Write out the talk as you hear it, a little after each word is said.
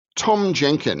Tom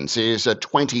Jenkins is a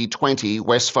 2020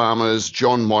 Wesfarmers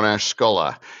John Monash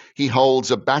Scholar. He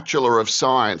holds a Bachelor of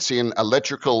Science in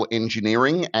Electrical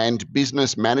Engineering and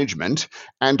Business Management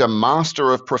and a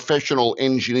Master of Professional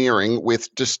Engineering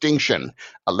with distinction,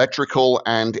 Electrical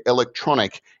and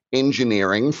Electronic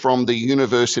Engineering from the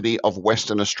University of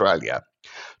Western Australia.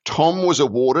 Tom was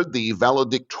awarded the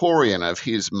valedictorian of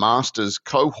his master's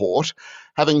cohort,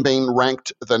 having been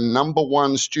ranked the number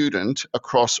one student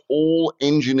across all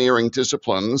engineering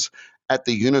disciplines at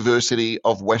the University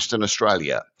of Western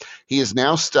Australia. He is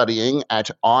now studying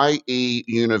at IE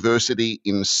University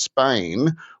in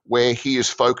Spain, where he is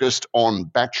focused on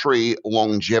battery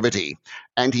longevity.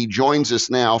 And he joins us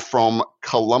now from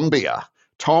Colombia.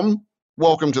 Tom,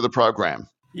 welcome to the program.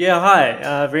 Yeah,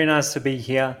 hi. Very nice to be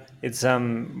here. It's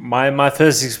my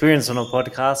first experience on a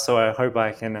podcast, so I hope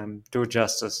I can do it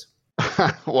justice.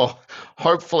 Well,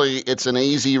 hopefully it's an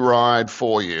easy ride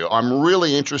for you. I'm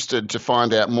really interested to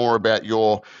find out more about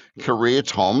your career,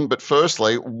 Tom. But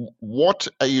firstly, what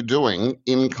are you doing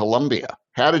in Colombia?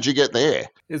 How did you get there?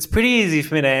 It's pretty easy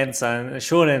for me to answer. And the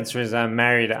short answer is I'm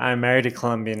married. I married a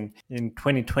Colombian in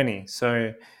 2020.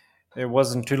 So it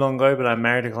wasn't too long ago, but I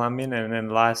married a Colombian, and then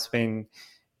life's been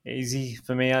easy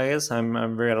for me, I guess.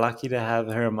 I'm very lucky to have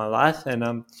her in my life.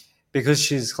 And because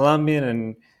she's Colombian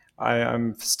and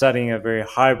I'm studying a very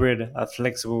hybrid,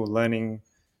 flexible learning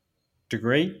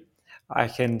degree, I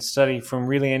can study from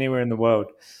really anywhere in the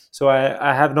world. So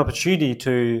I have an opportunity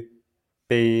to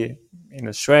be in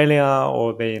Australia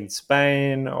or be in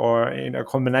Spain or in a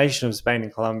combination of Spain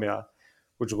and Colombia,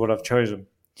 which is what I've chosen.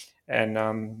 And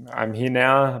I'm here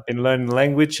now. I've been learning the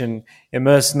language and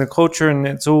immersed in the culture, and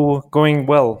it's all going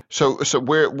well. So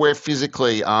where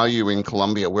physically are you in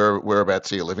Colombia?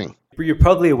 Whereabouts are you living? You're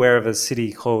probably aware of a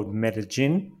city called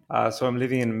Medellin. So I'm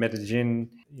living in Medellin.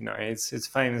 You know, it's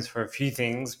famous for a few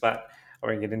things, but I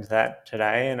won't get into that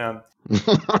today. And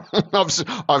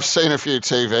I've seen a few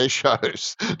TV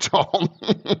shows, Tom.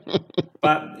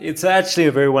 But it's actually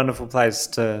a very wonderful place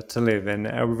to live, and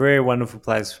a very wonderful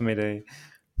place for me to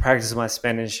practice my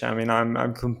Spanish. I mean,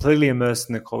 I'm completely immersed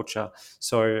in the culture,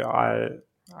 so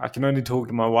I can only talk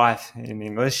to my wife in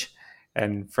English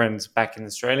and friends back in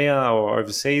Australia or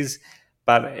overseas,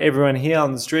 but everyone here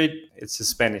on the street, it's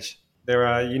just Spanish. There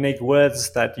are unique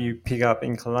words that you pick up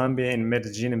in Colombia, in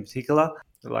Medellin in particular,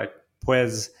 like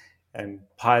pues and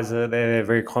paisa. They're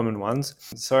very common ones.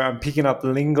 So I'm picking up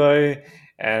lingo,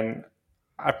 and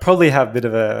I probably have a bit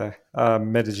of a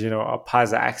Medellin or a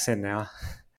paisa accent now.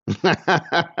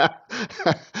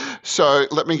 So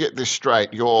let me get this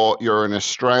straight. You're an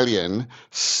Australian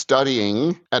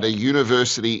studying at a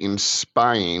university in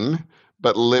Spain,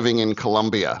 but living in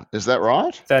Colombia. Is that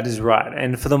right? That is right.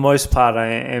 And for the most part, I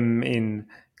am in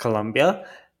Colombia,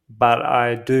 but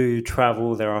I do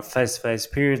travel. There are face-to-face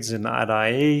periods in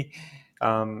IE,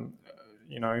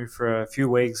 for a few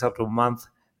weeks up to a month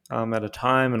at a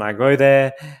time, and I go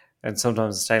there and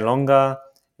sometimes stay longer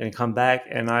and come back.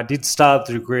 And I did start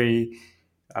the degree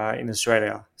in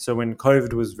Australia. So when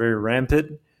COVID was very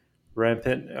rampant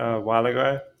a while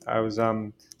ago, I was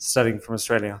studying from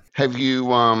Australia. Have you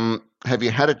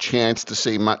had a chance to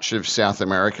see much of South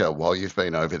America while you've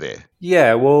been over there?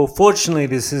 Yeah, well, fortunately,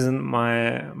 this isn't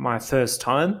my first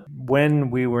time. When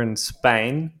we were in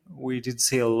Spain, we did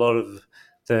see a lot of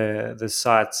the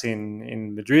sites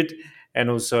in Madrid and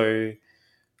also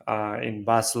in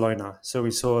Barcelona. So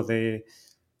we saw the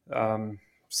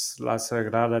La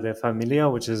Sagrada de Familia,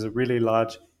 which is a really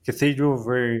large cathedral,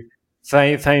 very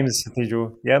famous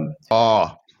cathedral. Yeah.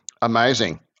 Oh,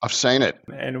 amazing. I've seen it.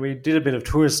 And we did a bit of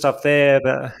tourist stuff there,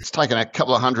 but it's taken a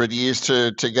couple of hundred years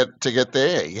to get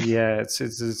there. Yeah,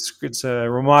 it's a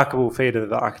remarkable feat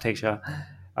of architecture.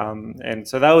 And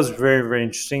so that was very, very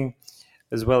interesting,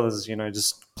 as well as,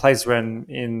 just place around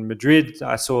in Madrid.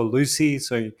 I saw Lucy,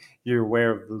 so you're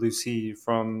aware of Lucy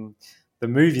from the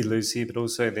movie Lucy, but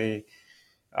also the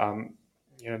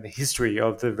history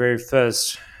of the very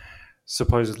first,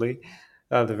 supposedly,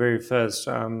 I don't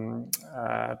know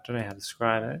how to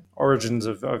describe it, origins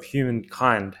of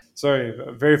humankind. So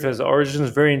very first origins,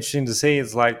 very interesting to see.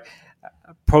 It's like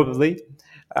probably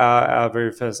our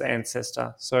very first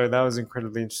ancestor. So that was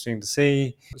incredibly interesting to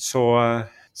see. Saw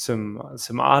some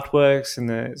artworks in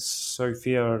the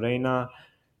Sofia Arena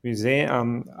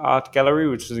Museum art gallery,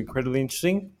 which was incredibly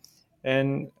interesting.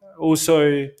 And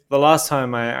also, the last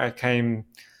time I came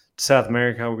to South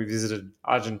America, we visited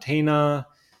Argentina,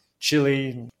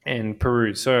 Chile, and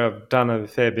Peru. So I've done a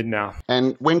fair bit now.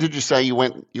 And when did you say you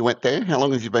went there? How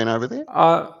long have you been over there?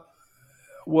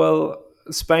 Well,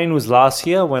 Spain was last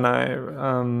year when I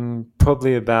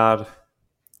probably about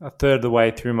a third of the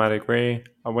way through my degree,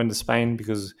 I went to Spain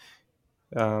because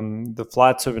the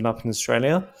flights opened up in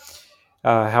Australia.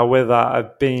 However,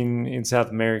 I've been in South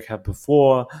America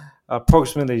before,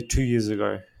 approximately 2 years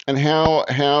ago. And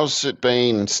how's it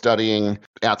been studying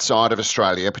outside of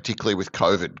Australia, particularly with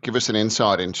COVID? Give us an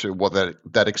insight into what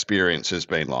that experience has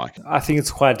been like. I think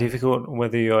it's quite difficult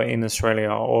whether you're in Australia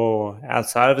or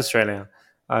outside of Australia.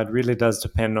 It really does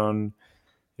depend on,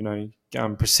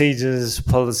 procedures,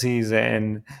 policies,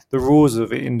 and the rules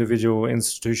of individual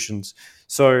institutions.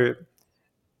 So,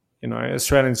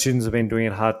 Australian students have been doing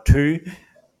it hard too.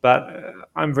 But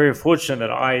I'm very fortunate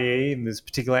that IE, in this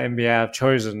particular MBA I've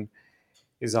chosen,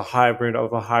 is a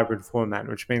hybrid format,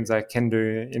 which means I can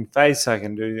do in face, I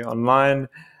can do online.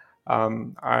 I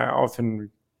often,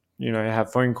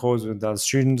 have phone calls with other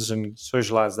students and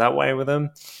socialize that way with them.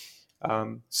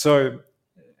 So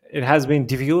it has been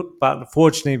difficult, but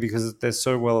fortunately, because they're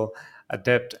so well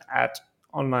adept at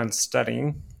online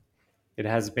studying, it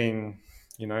has been,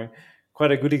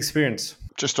 quite a good experience.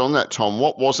 Just on that, Tom,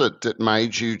 what was it that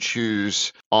made you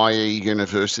choose IE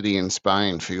University in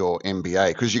Spain for your MBA?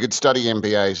 Because you could study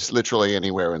MBAs literally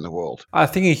anywhere in the world. I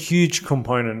think a huge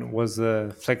component was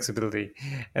the flexibility.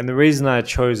 And the reason I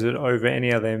chose it over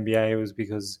any other MBA was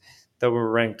because they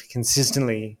were ranked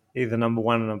consistently either number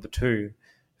one or number two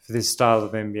for this style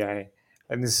of MBA.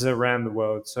 And this is around the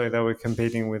world. So they were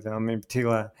competing with, in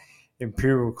particular,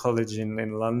 Imperial College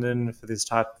in London for this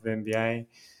type of MBA,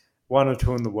 one or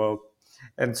two in the world.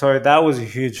 And so that was a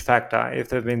huge factor. If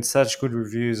there have been such good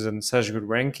reviews and such good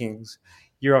rankings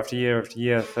year after year after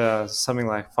year for something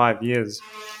like 5 years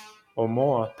or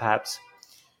more, perhaps,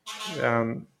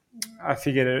 I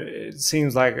figured it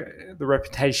seems like the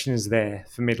reputation is there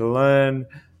for me to learn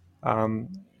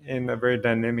in a very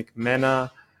dynamic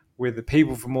manner with the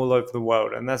people from all over the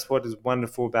world. And that's what is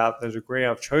wonderful about the degree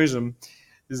I've chosen,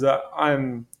 is that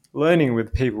I'm learning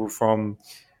with people from,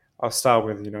 I'll start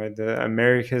with, the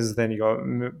Americas, then you got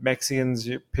Mexicans,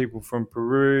 people from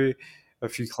Peru, a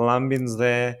few Colombians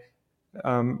there,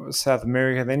 South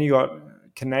America. Then you got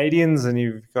Canadians, and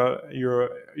you've got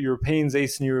Europeans,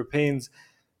 Eastern Europeans,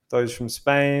 those from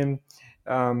Spain.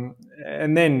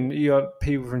 And then you got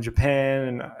people from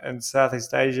Japan and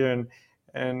Southeast Asia.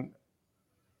 And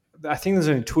I think there's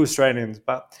only 2 Australians,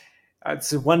 but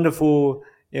it's a wonderful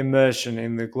immersion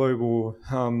in the global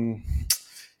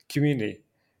community.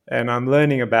 And I'm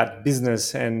learning about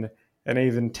business and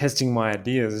even testing my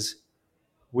ideas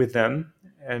with them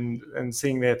and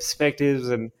seeing their perspectives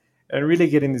and really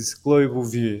getting this global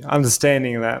view,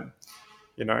 understanding that,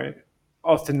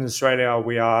 often in Australia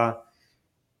we are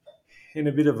in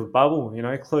a bit of a bubble,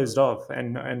 closed off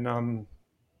and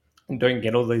don't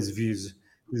get all these views,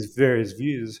 these various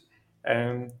views.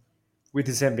 And with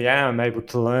this MBA, I'm able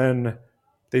to learn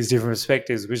these different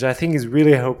perspectives, which I think is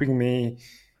really helping me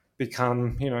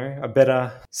become, a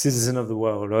better citizen of the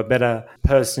world or a better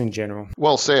person in general.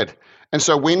 Well said. And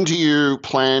so when do you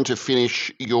plan to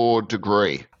finish your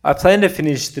degree? I plan to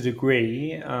finish the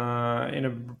degree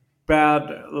in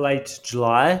about late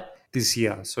July this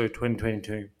year, so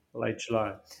 2022, late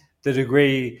July. The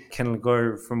degree can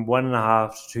go from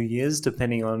 1.5 to 2 years,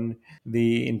 depending on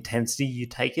the intensity you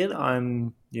take it.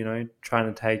 I'm,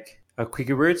 trying to take a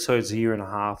quicker route, so it's 1.5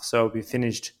 years. So I'll be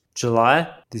finished July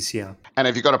this year. And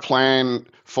have you got a plan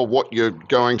for what you're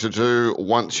going to do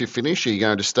once you finish? Are you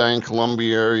going to stay in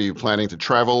Colombia? Are you planning to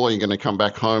travel? Are you going to come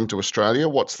back home to Australia?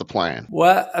 What's the plan?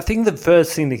 Well, I think the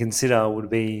first thing to consider would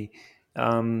be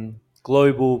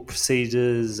global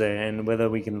procedures and whether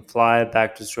we can fly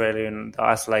back to Australia and the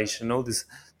isolation, all this,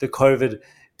 the COVID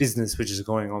business which is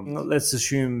going on. Let's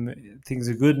assume things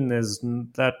are good and there's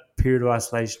that period of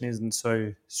isolation isn't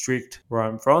so strict where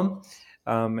I'm from.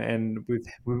 And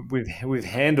we've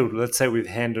handled, let's say we've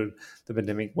handled the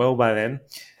pandemic well by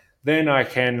then I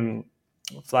can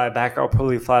fly back. I'll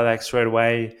probably fly back straight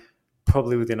away,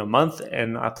 probably within a month,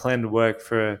 and I plan to work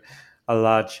for a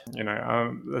large,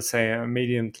 let's say a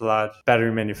medium to large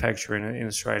battery manufacturer in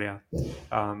Australia.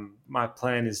 My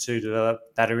plan is to develop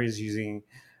batteries using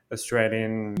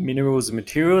Australian minerals and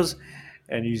materials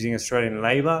and using Australian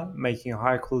labour, making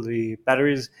high quality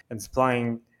batteries and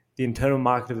supplying the internal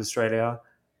market of Australia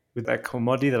with that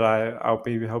commodity that I'll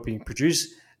be helping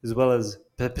produce, as well as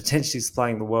potentially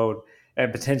supplying the world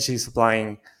and potentially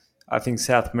supplying, I think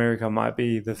South America might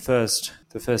be the first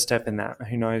step in that.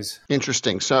 Who knows?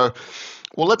 Interesting. So,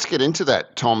 well, let's get into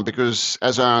that, Tom, because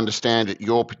as I understand it,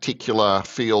 your particular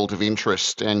field of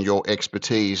interest and your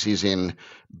expertise is in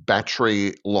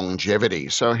battery longevity.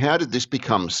 So how did this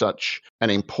become such an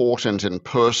important and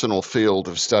personal field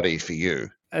of study for you?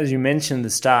 As you mentioned at the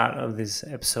start of this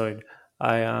episode,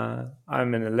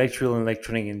 I'm an electrical and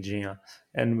electronic engineer,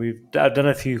 and I've done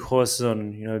a few courses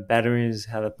on batteries,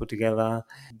 how they're put together,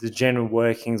 the general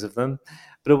workings of them.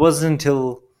 But it wasn't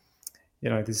until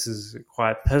this is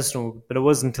quite personal, but it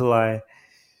wasn't until I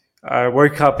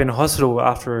woke up in hospital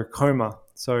after a coma.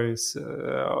 So it's,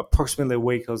 approximately a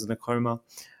week I was in a coma.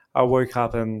 I woke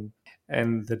up and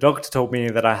the doctor told me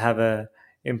that I have a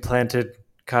implanted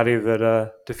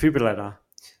cardioverter defibrillator,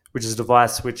 which is a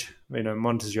device which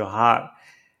monitors your heart.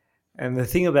 And the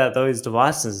thing about those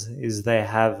devices is they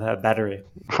have a battery.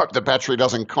 Hope the battery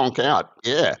doesn't conk out.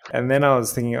 Yeah. And then I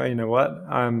was thinking, oh, you know what?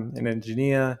 I'm an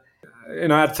engineer.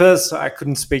 At first I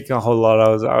couldn't speak a whole lot.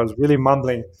 I was really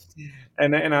mumbling.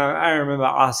 And I remember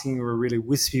asking with a really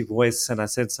wispy voice, and I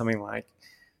said something like,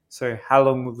 "So how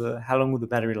long will the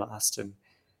battery last?"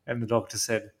 And the doctor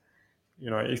said,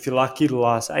 if you're lucky, it'll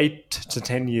last 8 to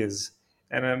 10 years.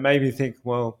 And it made me think,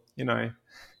 well,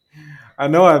 I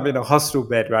know I'm in a hospital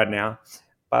bed right now,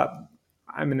 but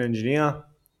I'm an engineer.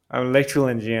 I'm an electrical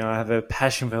engineer. I have a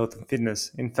passion for health and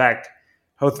fitness. In fact,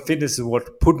 health and fitness is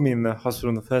what put me in the hospital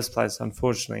in the first place,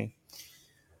 unfortunately.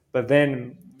 But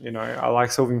then, I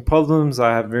like solving problems.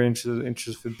 I have very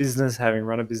interest for business, having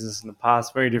run a business in the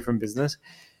past, very different business.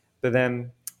 But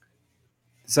then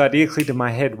this idea clicked in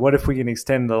my head: what if we can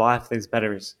extend the life of these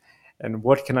batteries? And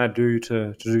what can I do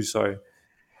to do so?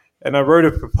 And I wrote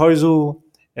a proposal,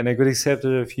 and I got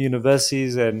accepted at a few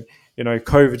universities, and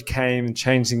COVID came and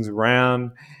changed things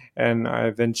around, and I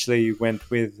eventually went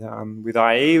with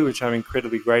IE, which I'm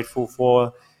incredibly grateful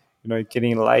for.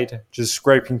 Getting late, just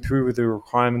scraping through with the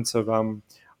requirements of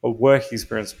work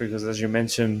experience, because as you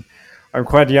mentioned, I'm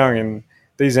quite young, and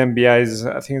these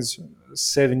MBAs, I think it's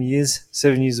 7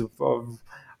 years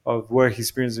of work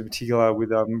experience, in particular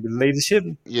with leadership.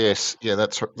 Yes. Yeah,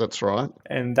 that's right.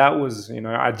 And that was,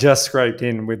 I just scraped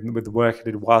in with the work I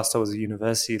did whilst I was at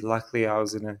university. Luckily, I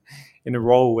was in a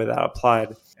role where that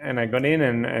applied, and I got in,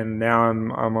 and now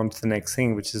I'm on to the next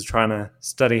thing, which is trying to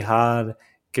study hard,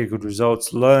 get good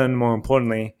results, more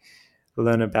importantly,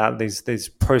 learn about these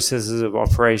processes of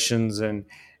operations and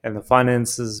the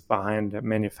finances behind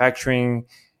manufacturing,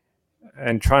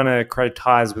 and trying to create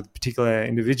ties with particular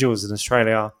individuals in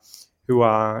Australia who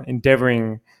are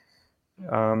endeavouring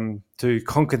to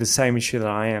conquer the same issue that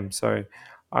I am. So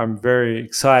I'm very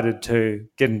excited to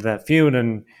get into that field,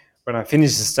 and when I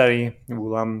finish the study,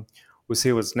 we'll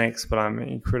see what's next. But I'm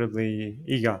incredibly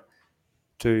eager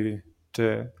to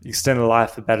extend the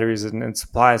life of batteries and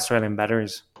supply Australian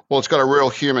batteries. Well, it's got a real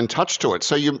human touch to it.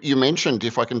 So you mentioned,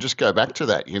 if I can just go back to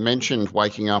that, you mentioned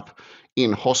waking up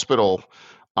in hospital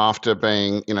after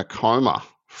being in a coma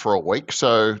for a week.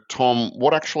 So, Tom,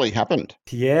 what actually happened?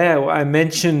 Yeah, well, I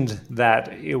mentioned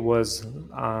that it was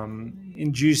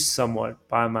induced somewhat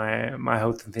by my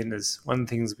health and fitness. One of the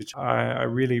things which I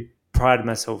really pride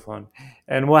myself on.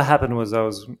 And what happened was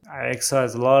I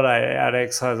exercised a lot. I'd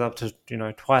exercise up to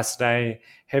twice a day,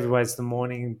 heavy weights in the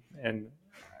morning and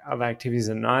other activities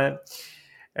at night.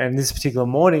 And this particular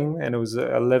morning, and it was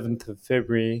 11th of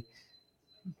February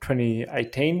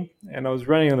 2018, and I was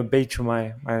running on the beach with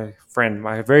my friend,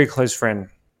 my very close friend.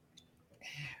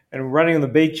 And we're running on the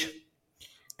beach,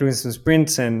 doing some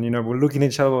sprints, and we're looking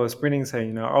at each other while we're sprinting,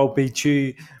 saying, I'll beat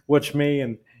you, watch me.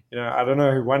 And I don't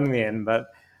know who won in the end, but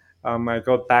I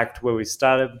got back to where we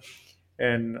started,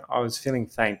 and I was feeling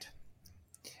faint.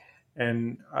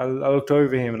 And I looked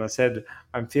over him and I said,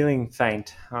 I'm feeling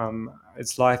faint.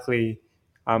 It's likely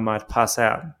I might pass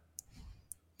out.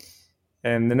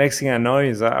 And the next thing I know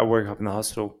is I woke up in the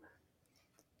hospital.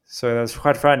 So that's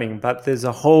quite frightening. But there's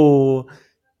a whole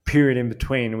period in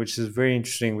between, which is very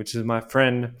interesting, which is my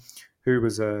friend who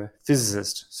was a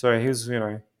physicist. So he was,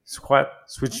 he's quite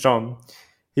switched on.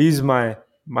 He used my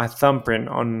thumbprint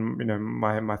on,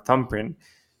 my thumbprint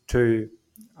to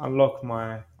unlock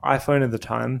my iPhone at the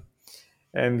time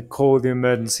and call the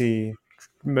emergency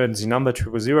number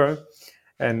 000.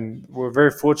 And we're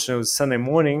very fortunate. It was Sunday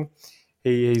morning.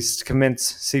 He's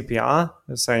commenced CPR,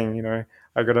 saying,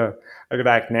 I gotta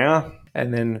act now.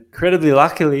 And then, incredibly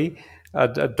luckily,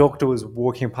 a doctor was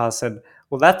walking past, said,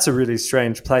 well, that's a really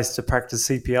strange place to practice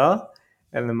CPR.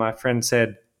 And then my friend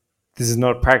said, this is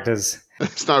not practice.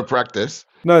 It's no practice.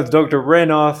 No, the doctor ran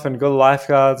off and got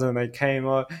lifeguards, and they came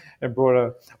up and brought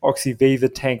a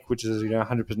Oxyviva tank, which is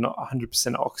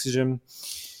 100% oxygen.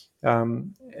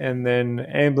 And then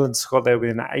ambulance got there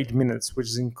within 8 minutes, which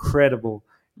is incredible.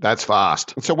 That's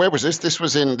fast. So where was this? This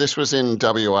was in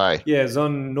WA. Yeah, it's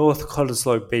on North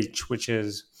Cottesloe Beach, which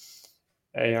is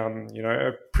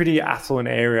a pretty affluent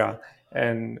area,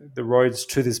 and the roads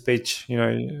to this beach,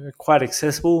 are quite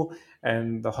accessible.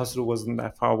 And the hospital wasn't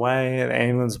that far away. The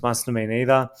ambulance mustn't have been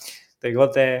either. They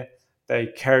got there. they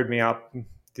carried me up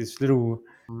this little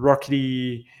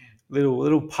rocky,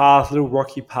 little path, little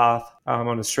rocky path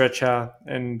on a stretcher,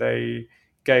 and they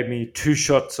gave me 2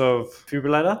 shots of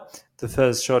defibrillator. The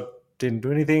first shot didn't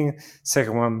do anything.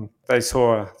 Second one, they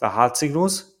saw the heart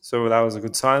signals, so that was a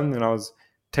good sign, and I was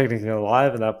technically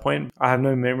alive at that point. I have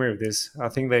no memory of this. I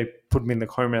think they put me in the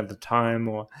coma at the time,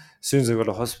 or as soon as I got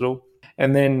to hospital.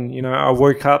 And then, I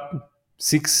woke up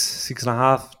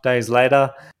 6.5 days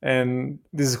later, and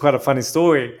this is quite a funny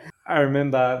story. I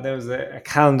remember there was a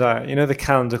calendar, the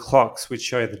calendar clocks which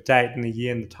show the date and the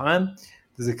year and the time.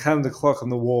 There's a calendar clock on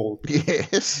the wall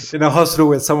Yes. in a hospital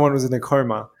where someone was in a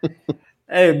coma.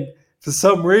 And for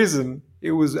some reason,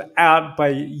 it was out by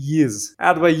years.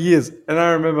 And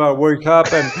I remember I woke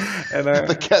up and I,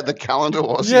 The calendar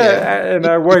was, and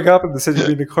I woke up and they said you've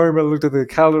been in a coma. I looked at the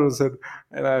calendar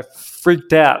and I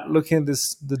freaked out looking at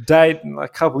the date, and a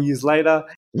couple of years later.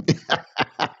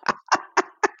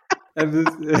 And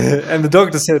the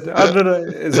doctor said, "Oh, no,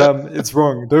 it's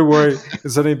wrong. Don't worry.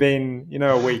 It's only been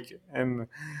a week." And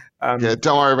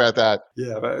don't worry about that.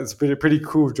 yeah, but it's a pretty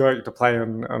cool joke to play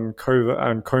on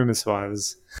coma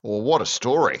survivors. Well, what a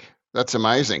story. That's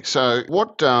amazing. So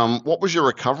what was your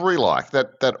recovery like?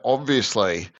 That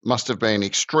obviously must have been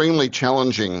extremely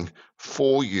challenging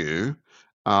for you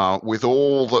with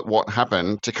all what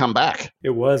happened to come back.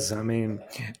 It was. I mean,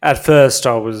 at first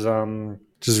I was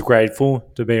just grateful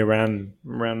to be around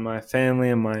my family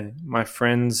and my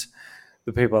friends.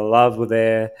 The people I loved were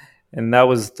there, and that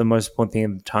was the most important thing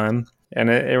at the time. And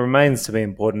it remains to be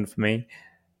important for me.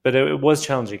 But it was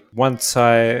challenging. Whilst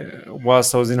I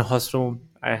was in hospital,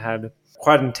 I had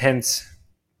quite intense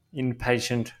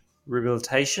inpatient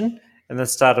rehabilitation, and that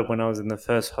started when I was in the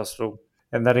first hospital.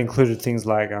 And that included things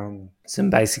like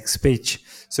some basic speech.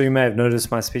 So you may have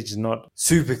noticed my speech is not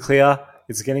super clear.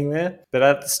 It's getting there. But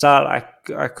at the start,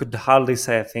 I could hardly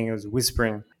say a thing. I was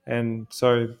whispering. And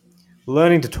so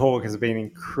learning to talk has been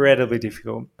incredibly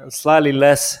difficult. Slightly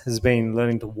less has been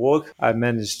learning to walk. I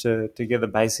managed to get the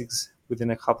basics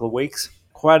within a couple of weeks.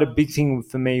 Quite a big thing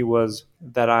for me was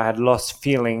that I had lost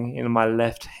feeling in my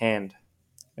left hand,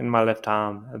 in my left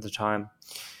arm at the time.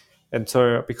 And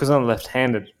so because I'm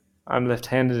left-handed, and,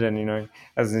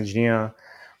 as an engineer,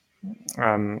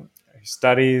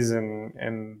 studies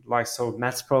and like solve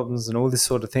maths problems and all this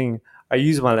sort of thing, I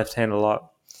use my left hand a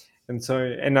lot.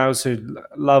 And I also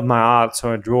love my art,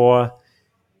 so I draw.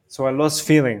 So I lost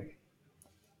feeling.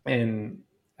 And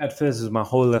at first it was my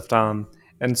whole left arm.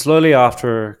 And slowly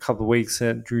after a couple of weeks,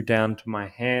 it drew down to my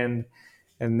hand,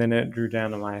 and then it drew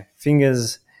down to my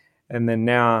fingers. And then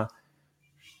now,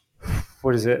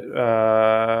 what is it?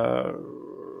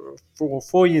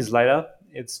 4 years later,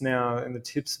 it's now in the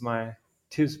tips of my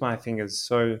fingers.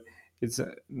 So it's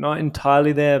not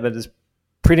entirely there, but it's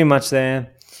pretty much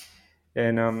there.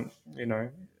 And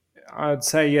I'd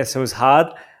say yes, it was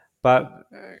hard, but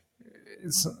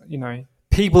it's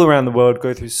people around the world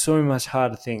go through so much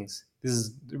harder things. This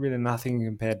is really nothing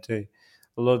compared to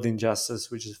a lot of the injustice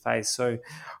which is faced. So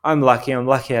I'm lucky. I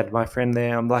had my friend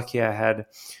there. I'm lucky I had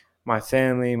my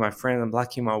family, my friend. I'm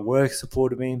lucky my work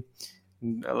supported me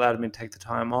and allowed me to take the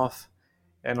time off.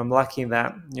 And I'm lucky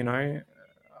that,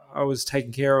 I was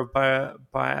taken care of by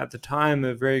at the time,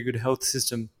 a very good health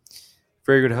system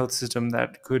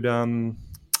that could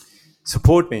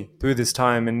support me through this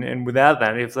time. And without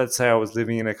that, if let's say I was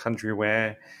living in a country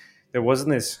where there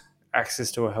wasn't this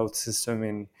access to a health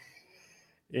system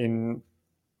in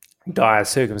dire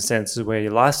circumstances where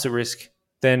your life's at risk,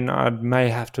 then I may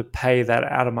have to pay that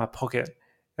out of my pocket.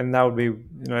 And that would be,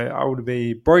 I would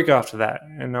be broke after that.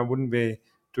 And I wouldn't be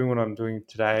doing what I'm doing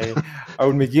today. I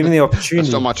wouldn't be given the opportunity.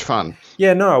 That's not much fun.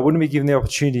 Yeah, no, I wouldn't be given the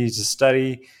opportunity to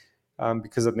study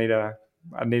because I'd need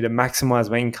to maximize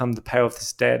my income to pay off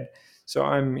this debt. So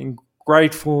I'm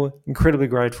incredibly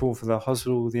grateful for the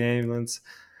hospital, the ambulance,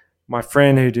 my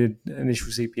friend who did initial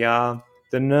CPR,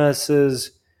 the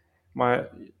nurses,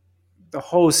 the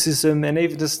whole system, and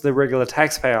even just the regular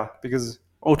taxpayer, because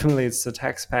ultimately it's the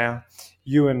taxpayer,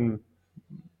 you and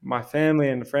my family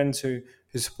and friends who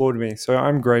supported me. So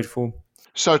I'm grateful.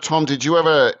 So, Tom, did you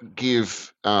ever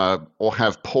give or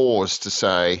have pause to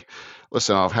say,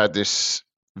 listen, I've had this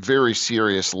very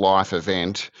serious life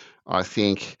event. I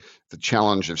think the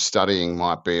challenge of studying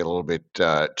might be a little bit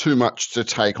too much to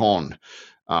take on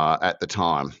at the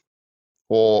time?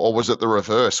 Or was it the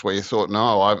reverse where you thought,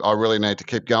 no, I really need to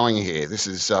keep going here.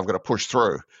 I've got to push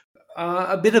through.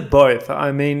 A bit of both.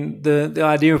 I mean, the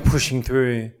idea of pushing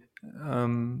through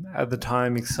at the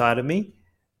time excited me,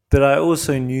 but I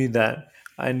also knew that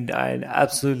I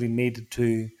absolutely needed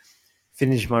to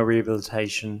finish my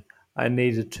rehabilitation. I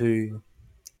needed to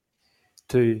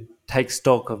to take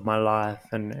stock of my life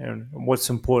and what's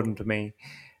important to me,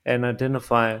 and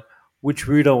identify which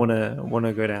route I want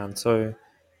to go down. So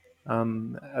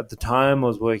at the time, I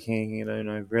was working in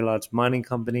a very large mining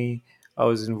company. I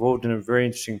was involved in a very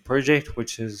interesting project,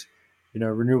 which is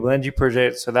a renewable energy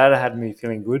project. So that had me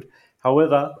feeling good.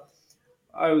 However,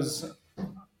 I was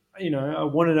I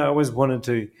always wanted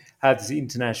to have this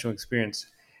international experience,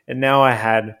 and now I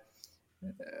had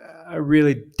a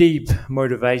really deep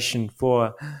motivation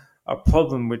for a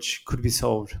problem which could be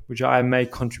solved, which I may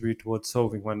contribute towards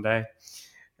solving one day.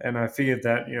 And I figured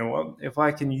that, if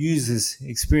I can use this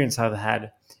experience I've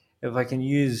had, if I can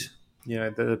use,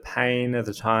 the pain at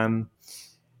the time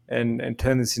and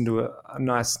turn this into a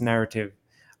nice narrative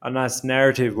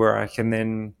where I can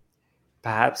then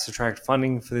perhaps attract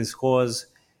funding for this cause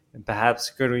and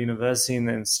perhaps go to university and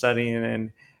then study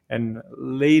and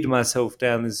lead myself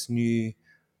down this new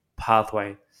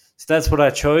pathway. So that's what I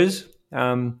chose.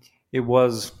 It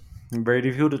was very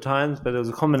difficult at times, but it was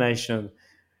a combination of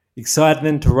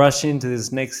excitement to rush into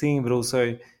this next thing, but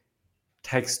also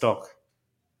take stock,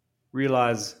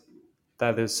 realize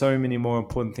that there's so many more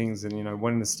important things than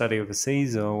wanting to study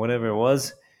overseas or whatever it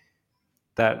was,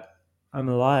 that I'm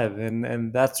alive,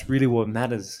 and that's really what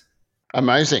matters.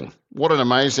 Amazing. What an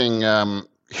amazing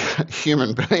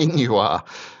human being you are.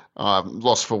 I'm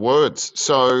lost for words.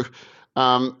 So,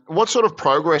 what sort of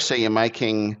progress are you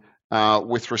making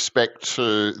with respect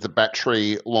to the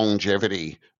battery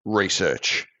longevity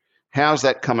research? How's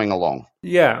that coming along?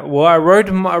 Yeah, well, I wrote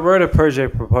a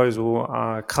project proposal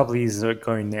a couple of years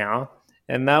ago now,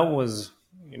 and that was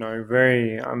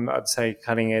very I'd say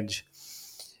cutting edge,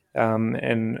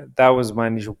 and that was my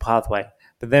initial pathway.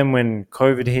 But then when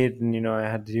COVID hit, and I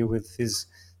had to deal with this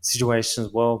situation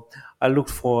as well, I looked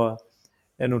for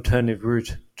an alternative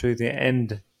route to the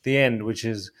end, which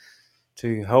is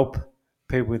to help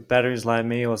people with batteries like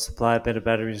me or supply better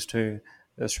batteries to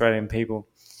Australian people.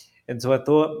 And so I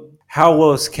thought, how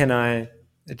else can I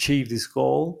achieve this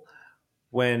goal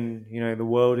when the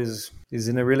world is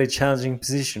in a really challenging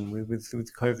position with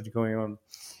COVID going on?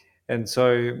 And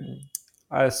so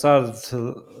I started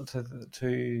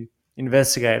to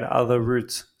investigate other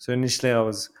routes. So initially,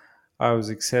 I was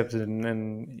accepted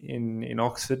in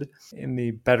Oxford in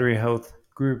the battery health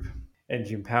group,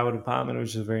 energy and power department,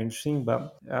 which is very interesting.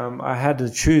 But I had to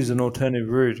choose an alternative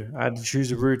route. I had to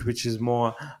choose a route which is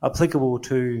more applicable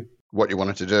to what you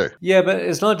wanted to do. Yeah, but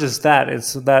it's not just that.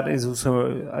 That is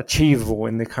also achievable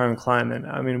in the current climate.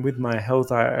 I mean, with my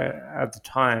health, at the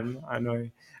time, I know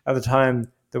at the time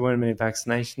there weren't many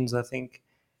vaccinations, I think,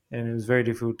 and it was very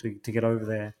difficult to get over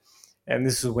there. And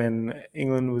this is when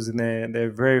England was in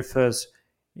their very first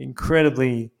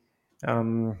incredibly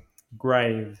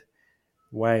grave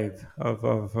wave of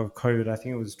COVID. I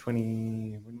think it was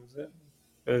when was it?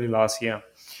 Early last year.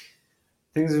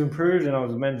 Things have improved, and I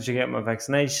was managed to get my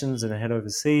vaccinations and head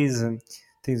overseas, and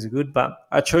things are good. But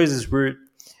I chose this route,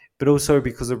 but also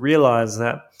because I realized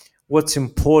that what's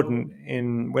important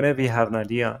in whenever you have an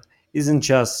idea isn't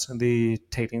just the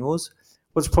technicals.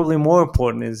 What's probably more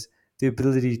important is the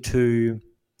ability to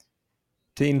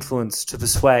influence, to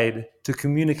persuade, to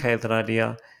communicate that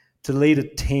idea, to lead a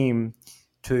team,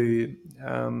 to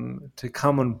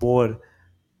come on board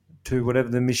to whatever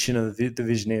the mission of the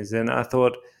vision is. And I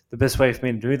thought the best way for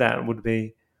me to do that would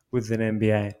be with an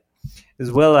MBA,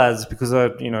 as well as because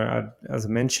as I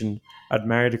mentioned, I'd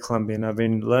married a Colombian. I've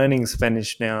been learning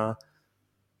Spanish now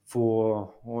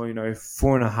for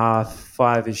 4.5,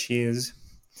 5-ish years,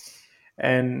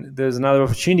 and there's another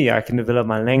opportunity. I can develop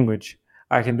my language.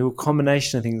 I can do a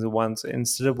combination of things at once.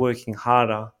 Instead of working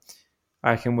harder,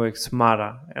 I can work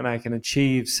smarter, and I can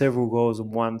achieve several goals at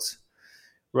once,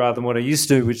 rather than what I used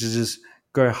to do, which is just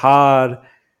go hard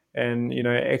and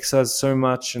exercise so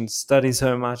much and study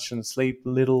so much and sleep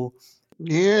little.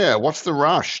 Yeah, what's the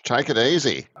rush? Take it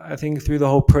easy. I think through the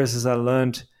whole process I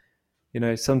learned,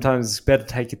 sometimes it's better to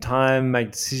take your time,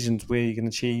 make decisions where you can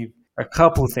achieve a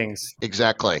couple of things.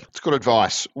 Exactly. It's good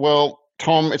advice. Well,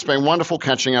 Tom, it's been wonderful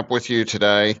catching up with you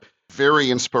today.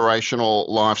 Very inspirational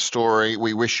life story.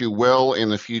 We wish you well in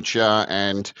the future,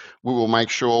 and we will make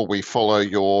sure we follow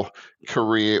your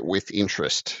career with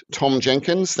interest. Tom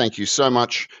Jenkins, thank you so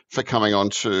much for coming on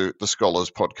to the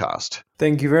Scholars Podcast.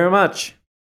 Thank you very much.